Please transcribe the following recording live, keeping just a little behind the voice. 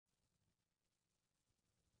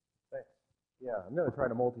Yeah, I'm going to try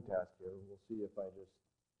to multitask here. We'll see if I just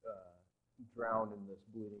drown in this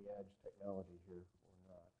bleeding edge technology here or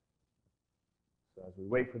not. So as we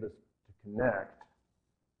wait for this to connect,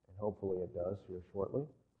 and hopefully it does here shortly,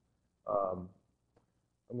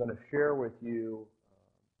 I'm going to share with you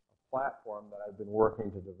a platform that I've been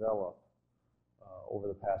working to develop over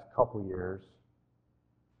the past couple years.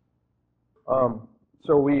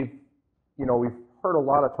 So we've heard a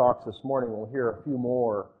lot of talks this morning. We'll hear a few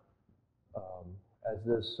more as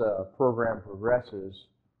this program progresses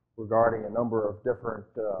regarding a number of different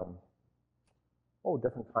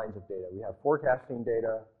kinds of data. We have forecasting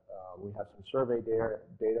data. We have some survey data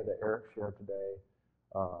that Eric shared today.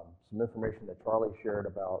 Some information that Charlie shared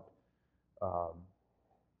about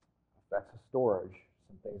effects of storage.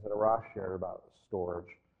 Some things that Arash shared about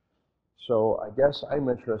storage. So I guess I'm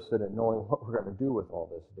interested in knowing what we're going to do with all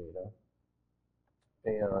this data.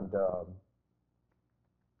 And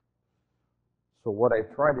so what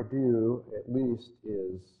I've tried to do, at least,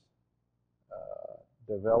 is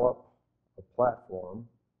develop a platform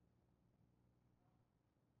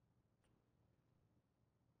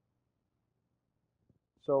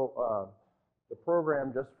So the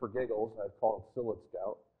program, just for giggles, I've called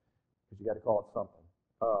PsyllidScout, because you got to call it something.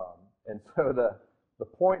 And so the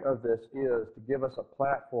point of this is to give us a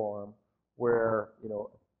platform where,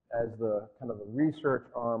 as the kind of the research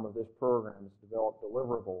arm of this program is develop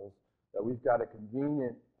deliverables, that we've got a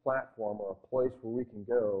convenient platform or a place where we can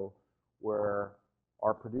go where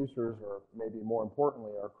our producers, or maybe more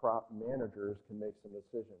importantly, our crop managers, can make some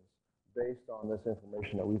decisions based on this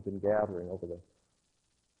information that we've been gathering over the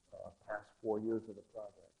past 4 years of the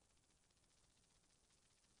project.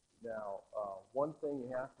 Now, one thing you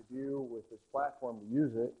have to do with this platform to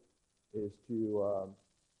use it is to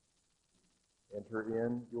enter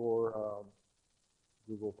in your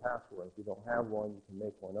Google password. If you don't have one, you can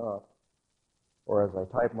make one up. Or as I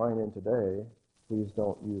type mine in today, please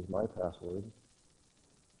don't use my password,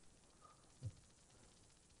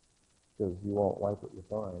 because you won't like what you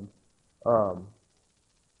find.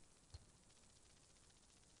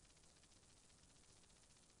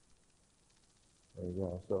 There you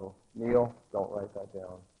go. So, Neil, don't write that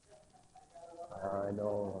down. I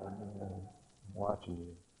know, I'm watching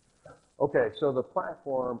you. Okay, so the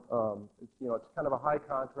platform, it's kind of a high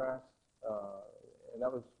contrast, and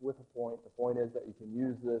that was with a point. The point is that you can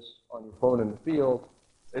use this on your phone in the field.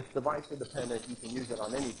 It's device independent. You can use it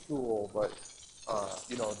on any tool, but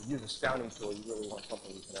to use a scouting tool, you really want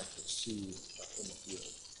something you can actually see in the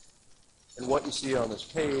field. And what you see on this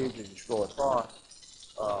page as you scroll across,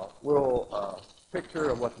 little picture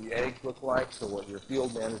of what the eggs look like, so what your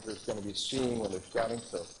field manager is going to be seeing when they're scouting.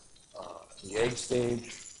 So the egg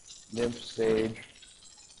stage, nymph stage.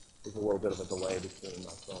 There's a little bit of a delay between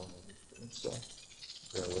my phone and the screen, so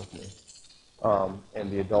bear with me.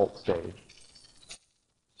 And the adult stage.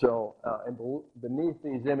 So, and beneath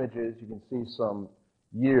these images, you can see some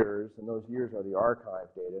years, and those years are the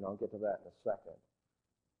archive data, and I'll get to that in a second.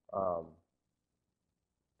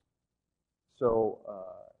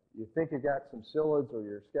 You think you got some psyllids, or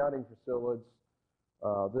you're scouting for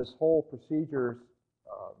psyllids. This whole procedure,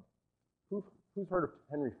 who's heard of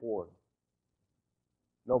Henry Ford?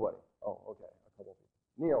 Nobody. Oh, okay, a couple of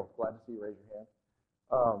people. Neil, glad to see you raise your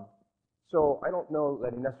hand. So I don't know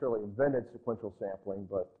that he necessarily invented sequential sampling,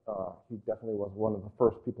 but he definitely was one of the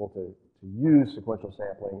first people to use sequential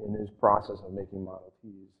sampling in his process of making Model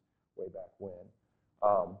Ts way back when.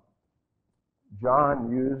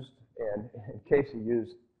 John used, and Casey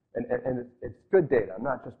used, and it's good data. I'm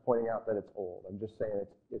not just pointing out that it's old. I'm just saying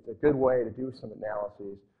it's a good way to do some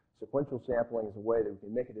analyses. Sequential sampling is a way that we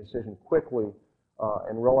can make a decision quickly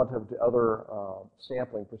and relative to other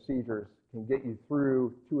sampling procedures can get you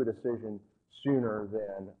through to a decision sooner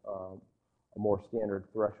than a more standard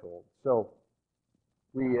threshold. So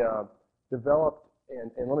we developed,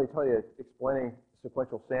 and let me tell you, explaining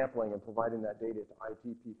sequential sampling and providing that data to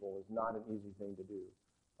IT people is not an easy thing to do.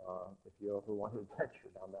 If you ever want to venture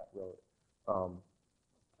down that road,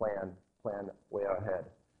 plan way ahead.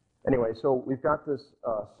 Anyway, so we've got this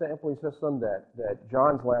sampling system that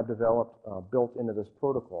John's lab developed, built into this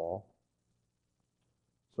protocol.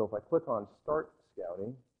 So if I click on Start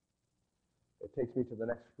Scouting, it takes me to the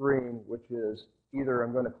next screen, which is either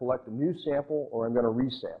I'm going to collect a new sample or I'm going to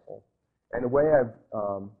resample. And the way I've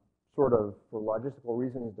sort of, for logistical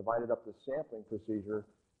reasons, divided up the sampling procedure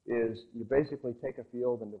is you basically take a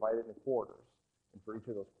field and divide it into quarters. And for each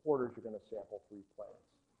of those quarters, you're going to sample 3 plants.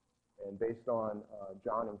 And based on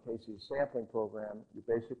John and Casey's sampling program, you're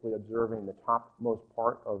basically observing the topmost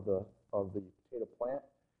part of the potato plant,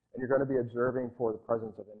 and you're going to be observing for the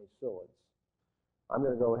presence of any psyllids. I'm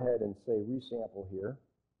going to go ahead and say resample here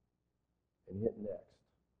and hit next.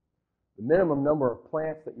 The minimum number of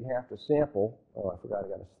plants that you have to sample, oh, I forgot I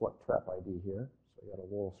got a select trap ID here, so I got a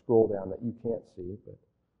little scroll down that you can't see, but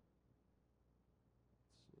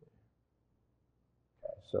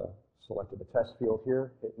okay, so selected the test field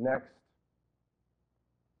here, hit next.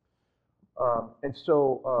 And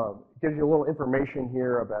so it gives you a little information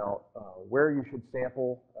here about where you should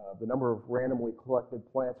sample. The number of randomly collected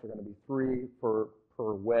plants are going to be 3 per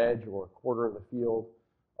wedge or a quarter of the field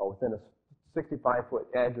within a 65-foot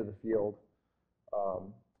edge of the field.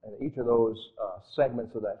 And each of those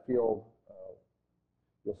segments of that field,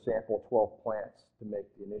 you'll sample 12 plants to make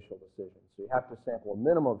the initial decision. So you have to sample a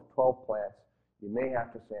minimum of 12 plants. You may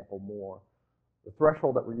have to sample more. The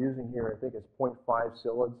threshold that we're using here, I think, is 0.5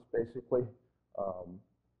 psyllids, basically,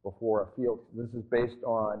 before a field. This is based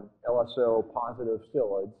on LSO positive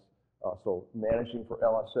psyllids, so managing for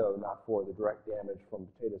LSO, not for the direct damage from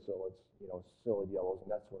potato psyllids, you know, psyllid yellows and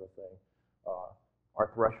that sort of thing. Our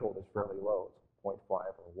threshold is fairly low. It's 0.5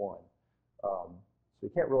 or 1. So you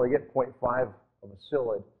can't really get 0.5 of a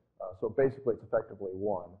psyllid, so basically it's effectively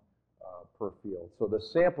 1 per field. So the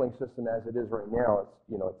sampling system as it is right now, it's,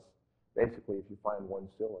 you know, it's basically if you find 1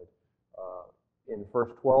 psyllid. In the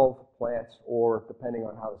first 12 plants, or depending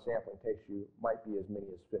on how the sampling takes you, might be as many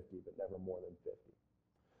as 50, but never more than 50.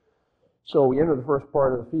 So we enter the first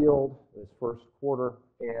part of the field, this first quarter,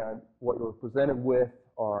 and what you're presented with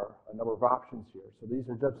are a number of options here. So these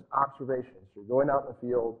are just observations. You're going out in the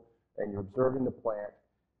field and you're observing the plant,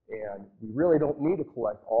 and we really don't need to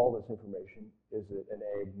collect all this information. Is it an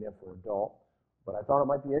egg, nymph, or adult? But I thought it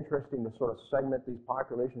might be interesting to sort of segment these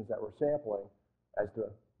populations that we're sampling as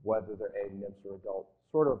to whether they're egg, nymphs, or adult.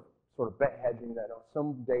 Sort of bet hedging that on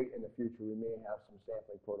some date in the future we may have some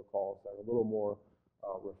sampling protocols that are a little more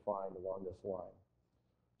refined along this line.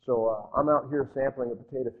 So I'm out here sampling a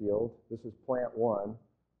potato field. This is plant 1,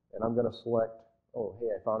 and I'm going to select, oh, hey,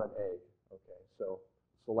 I found an egg. Okay, so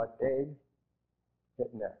select egg, hit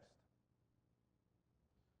next.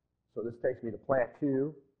 So this takes me to plant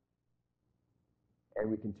 2, and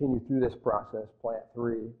we continue through this process, plant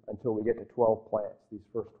 3, until we get to 12 plants, these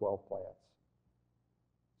first 12 plants.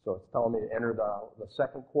 So it's telling me to enter the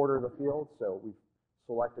second quarter of the field. So we've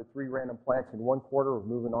selected 3 random plants in 1 quarter. We're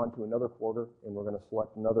moving on to another quarter, and we're going to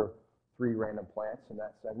select another 3 random plants in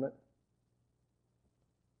that segment.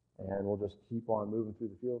 And we'll just keep on moving through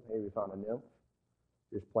the field. Hey, we found a nymph.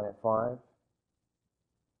 Here's plant 5,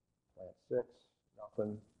 plant 6,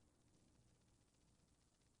 nothing.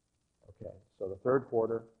 Okay, so the third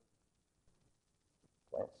quarter,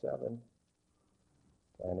 plant 7,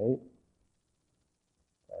 plant 8,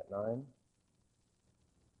 plant 9,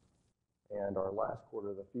 and our last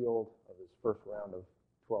quarter of the field of this first round of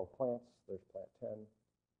 12 plants, there's plant 10,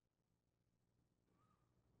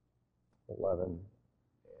 11,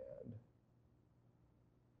 and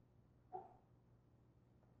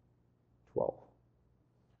 12.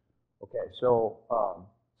 Okay, so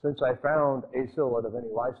since I found a psyllid of any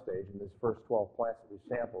life stage in these first 12 plants that we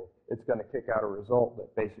sampled, it's going to kick out a result that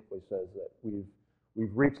basically says that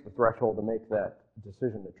we've reached the threshold to make that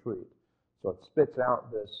decision to treat. So it spits out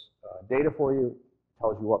this data for you,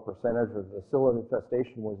 tells you what percentage of the psyllid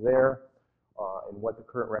infestation was there, and what the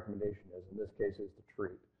current recommendation is. In this case, is to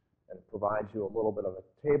treat. And it provides you a little bit of a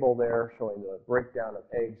table there showing the breakdown of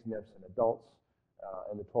eggs, nymphs, and adults,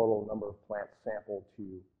 and the total number of plants sampled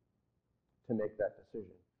to make that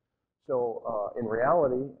decision. So in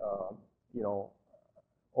reality, you know,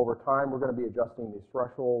 over time we're going to be adjusting these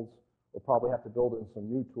thresholds. We'll probably have to build in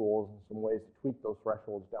some new tools and some ways to tweak those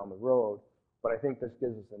thresholds down the road. But I think this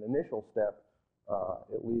gives us an initial step,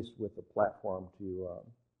 at least with the platform to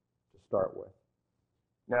start with.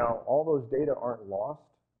 Now, all those data aren't lost.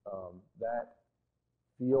 That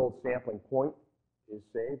field sampling point is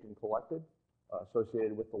saved and collected,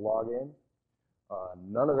 associated with the login.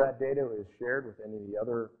 None of that data is shared with any of the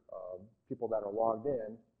other people that are logged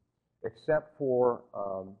in, except for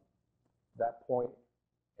that point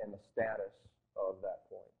and the status of that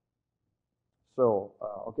point. So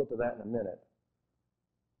I'll get to that in a minute.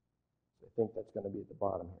 I think that's going to be at the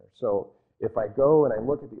bottom here. So if I go and I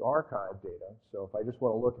look at the archive data, so if I just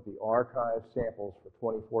want to look at the archive samples for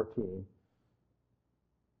 2014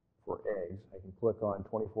 for eggs, I can click on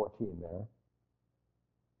 2014 there.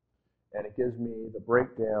 And it gives me the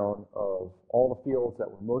breakdown of all the fields that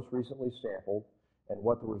were most recently sampled and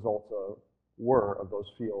what the results were of those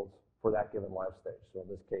fields for that given life stage. So in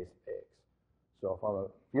this case, eggs. So if I'm a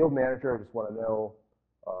field manager, I just want to know,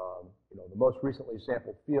 you know, the most recently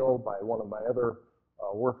sampled field by one of my other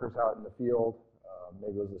workers out in the field.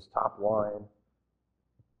 Maybe it was this top line.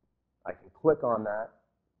 I can click on that,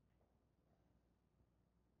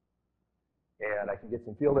 and I can get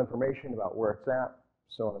some field information about where it's at,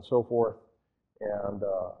 so on and so forth, and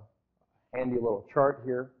handy little chart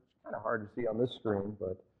here. It's kind of hard to see on this screen,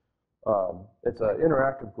 but it's an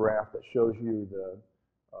interactive graph that shows you the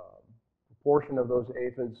proportion of those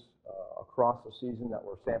aphids across the season that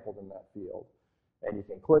were sampled in that field. And you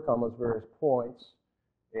can click on those various points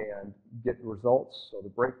and get results. So the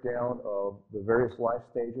breakdown of the various life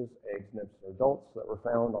stages, eggs, nymphs, and adults that were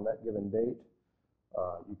found on that given date.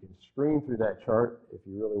 You can screen through that chart if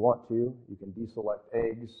you really want to. You can deselect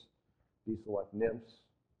eggs, deselect nymphs.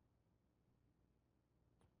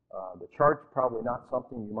 The chart's probably not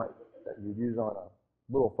something that you'd use on a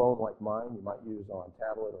little phone like mine. You might use on a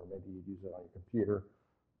tablet, or maybe you'd use it on your computer.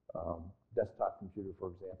 Desktop computer,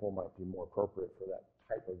 for example, might be more appropriate for that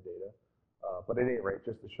type of data. But at any rate,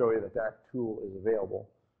 just to show you that that tool is available.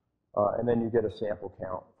 And then you get a sample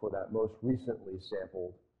count for that most recently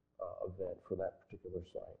sampled event for that particular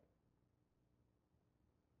site.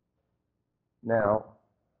 Now,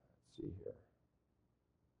 let's see here.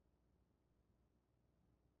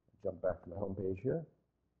 Jump back to my home page here.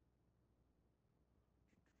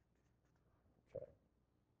 Okay.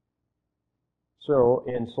 So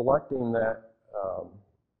in selecting that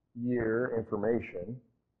year information,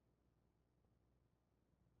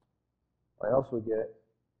 I also get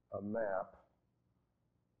a map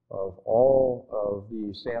of all of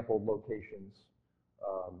the sampled locations,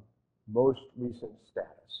 most recent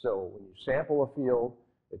status. So when you sample a field,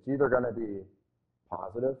 it's either going to be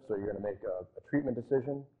positive, so you're going to make a treatment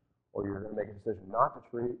decision, or you're going to make a decision not to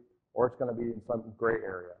treat, or it's going to be in some gray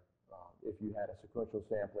area if you had a sequential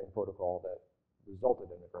sampling protocol that resulted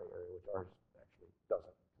in a gray area, which ours actually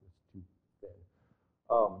doesn't. It's too thin.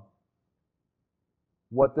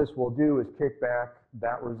 What this will do is kick back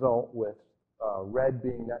that result with red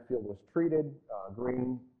being that field was treated,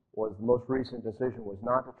 green was the most recent decision was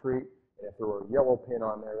not to treat, and if there were a yellow pin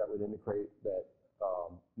on there, that would indicate that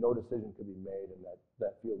no decision could be made and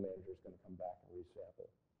that field manager is going to come back and resample.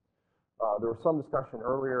 There was some discussion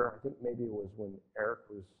earlier, I think maybe it was when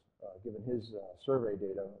Eric was given his survey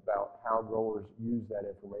data about how growers use that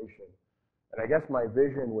information. And I guess my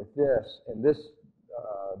vision with this, and this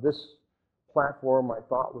platform, my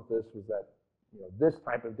thought with this was that this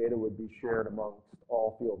type of data would be shared amongst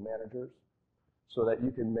all field managers so that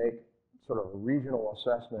you can make sort of a regional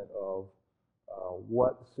assessment of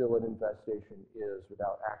what the psyllid infestation is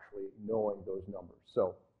without actually knowing those numbers.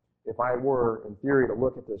 So if I were, in theory, to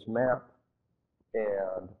look at this map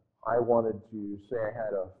and I wanted to say I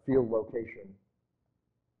had a field location,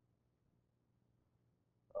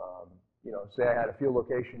 say I had a field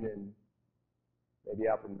location in maybe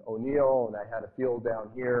up in O'Neill, and I had a field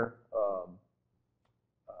down here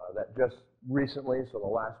that just recently, so the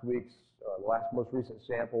last most recent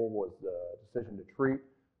sample was the decision to treat.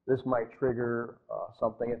 This might trigger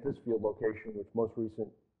something at this field location, which most recent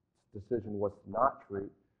decision was to not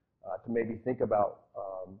treat, to maybe think about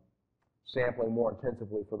sampling more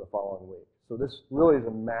intensively for the following week. So this really is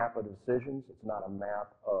a map of decisions. It's not a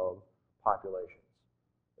map of populations,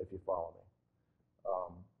 if you follow me.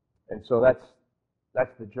 And so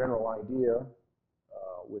that's the general idea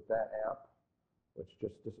with that app, which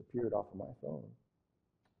just disappeared off of my phone.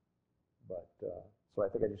 But so I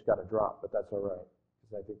think I just got a drop, but that's all right,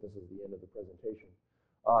 because I think this is the end of the presentation.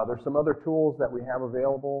 There's some other tools that we have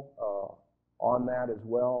available on that as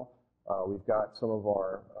well. We've got some of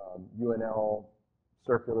our UNL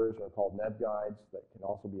circulars are called NEB guides that can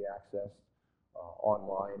also be accessed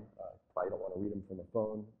online. Probably don't want to read them from a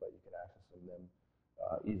phone, but you can access them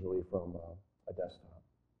easily from a desktop.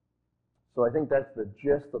 So I think that's the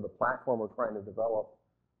gist of the platform we're trying to develop.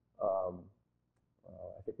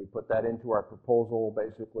 I think we put that into our proposal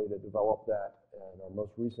basically to develop that in our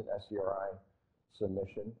most recent SCRI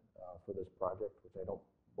submission for this project, which I don't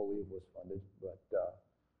believe was funded, but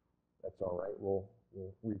that's all right. We'll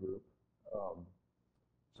regroup.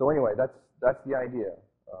 So anyway, that's the idea.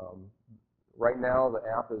 Right now, the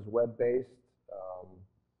app is web-based.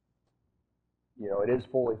 It is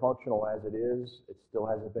fully functional as it is. It still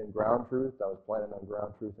hasn't been ground truth. I was planning on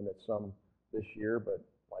ground truthing it some this year, but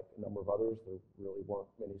like a number of others, there really weren't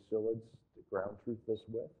many psyllids to ground truth this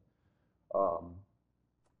with.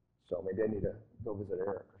 So maybe I need to go visit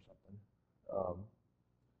Eric or something.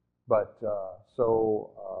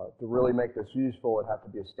 To really make this useful, it'd have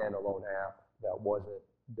to be a standalone app that wasn't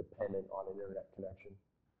dependent on an internet connection,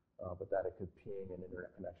 but that it could ping an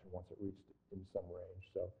internet connection once it reached in some range.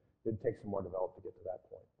 So it'd take some more development to get to that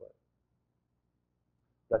point, but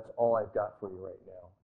that's all I've got for you right now.